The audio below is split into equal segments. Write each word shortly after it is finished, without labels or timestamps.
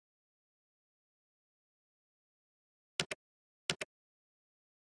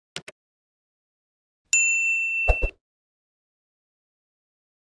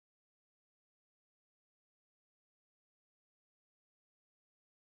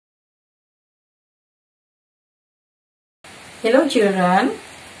Hello children,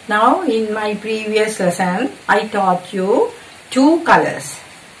 now in my previous lesson I taught you two colors.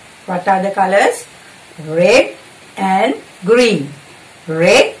 What are the colors? Red and green.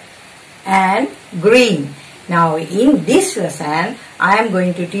 Red and green. Now in this lesson I am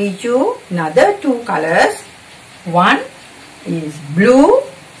going to teach you another two colors. One is blue,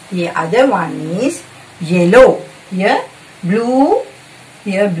 the other one is yellow. Here blue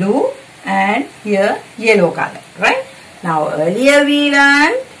and here yellow color, right? Now earlier we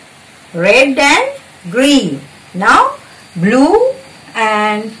learned red and green. Now blue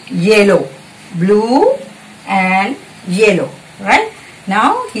and yellow. Blue and yellow. Right?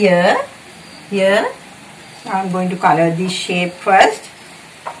 Now here I am going to color this shape first.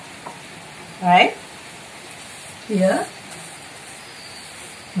 Right? Here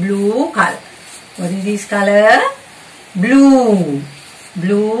blue color. What is this color? Blue.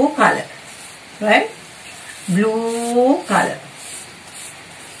 Blue color. Right? Blue color.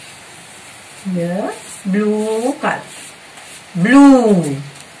 Here blue color. Blue.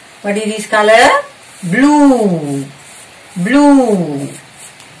 What is this color? Blue. Blue.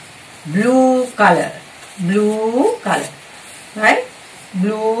 Blue color. Blue color. Right?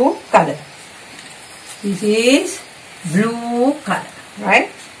 Blue color. This is blue color. Right?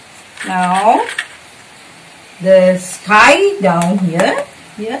 Now the sky down here.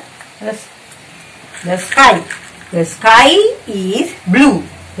 The sky is blue.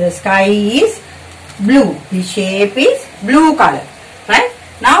 The sky is blue. The shape is blue color. Right?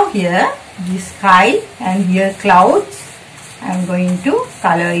 Now here this sky and here clouds. I am going to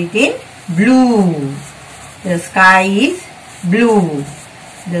color it in blue. The sky is blue.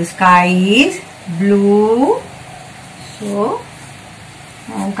 The sky is blue. So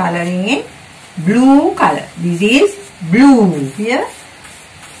I am coloring in blue color. This is blue. Here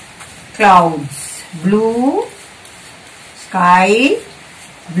clouds. Blue, sky,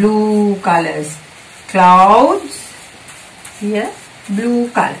 blue colors, clouds, here blue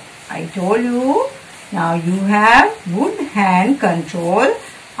color. I told you, now you have good hand control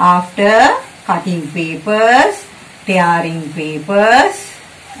after cutting papers, tearing papers,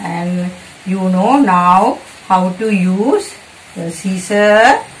 and you know now how to use the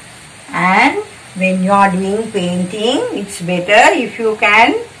scissor. And when you are doing painting, it's better if you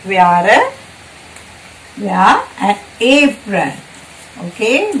can wear an apron.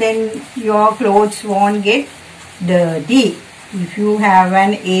 Okay, then your clothes won't get dirty. If you have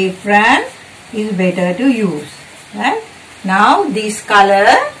an apron, it's better to use. Right? Now this color,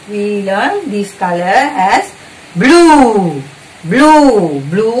 we learn this color as blue.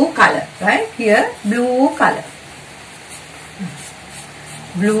 Blue color. Right? Here blue color.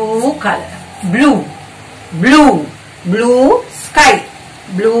 Blue color. Blue sky.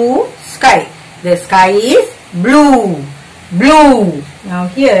 Blue sky. The sky is blue. Now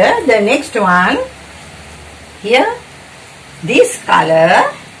here the next one. Here this color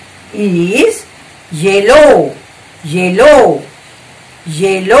is yellow. Here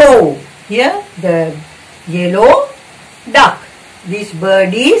the yellow duck. This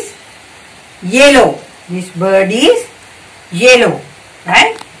bird is yellow.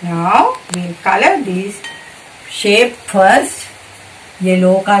 Right? Now we'll color this shape first.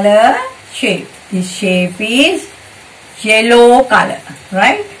 Yellow color shape. This shape is yellow color.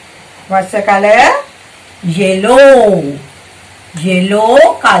 Right? What's the color? Yellow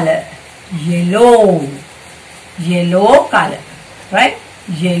color. Yellow color. Right?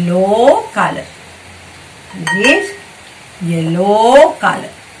 Yellow color. This is yellow color.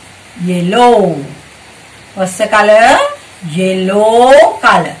 Yellow. What's the color? Yellow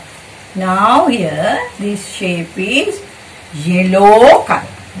color. Now here this shape is yellow color.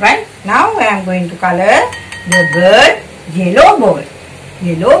 Right? Now I am going to color the bird, yellow bird.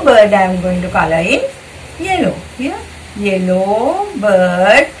 Yellow bird I am going to color in yellow. Here yellow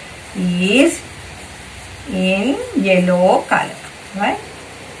bird is in yellow color. Right?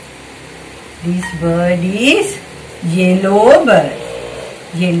 This bird is yellow bird.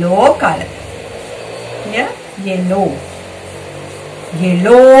 Yellow color. Here yellow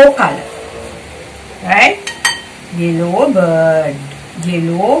color. Right? Yellow bird.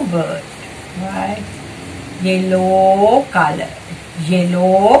 Right? Yellow color.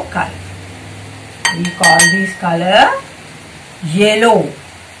 We call this color yellow.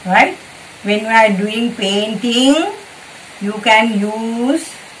 Right? When you are doing painting, you can use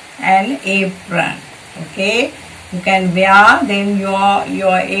an apron. Okay? You can wear then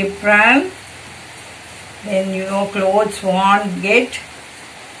your apron. Then your clothes won't get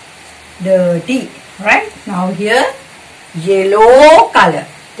dirty. Right? Now here yellow color.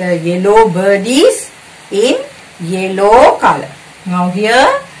 The yellow bird is in yellow color. Now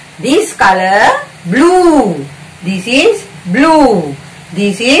here, this color blue. This is blue.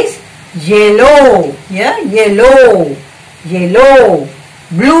 This is yellow. Here, yellow, yellow,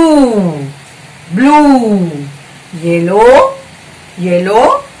 blue, blue, yellow,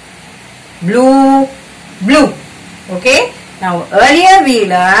 yellow, blue, blue. Okay. Now earlier we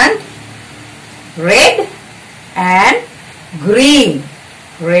learned red and green.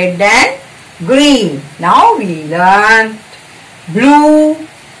 Red and green. Now we learned blue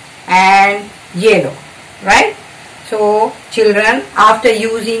and yellow. Right? So children, after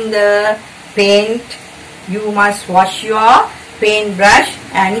using the paint, you must wash your paintbrush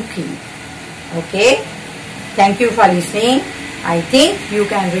and clean. Okay? Thank you for listening. I think you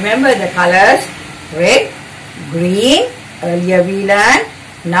can remember the colors red, green. Earlier we learned.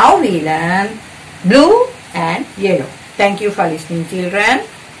 Now we learn blue and yellow. Thank you for listening, children.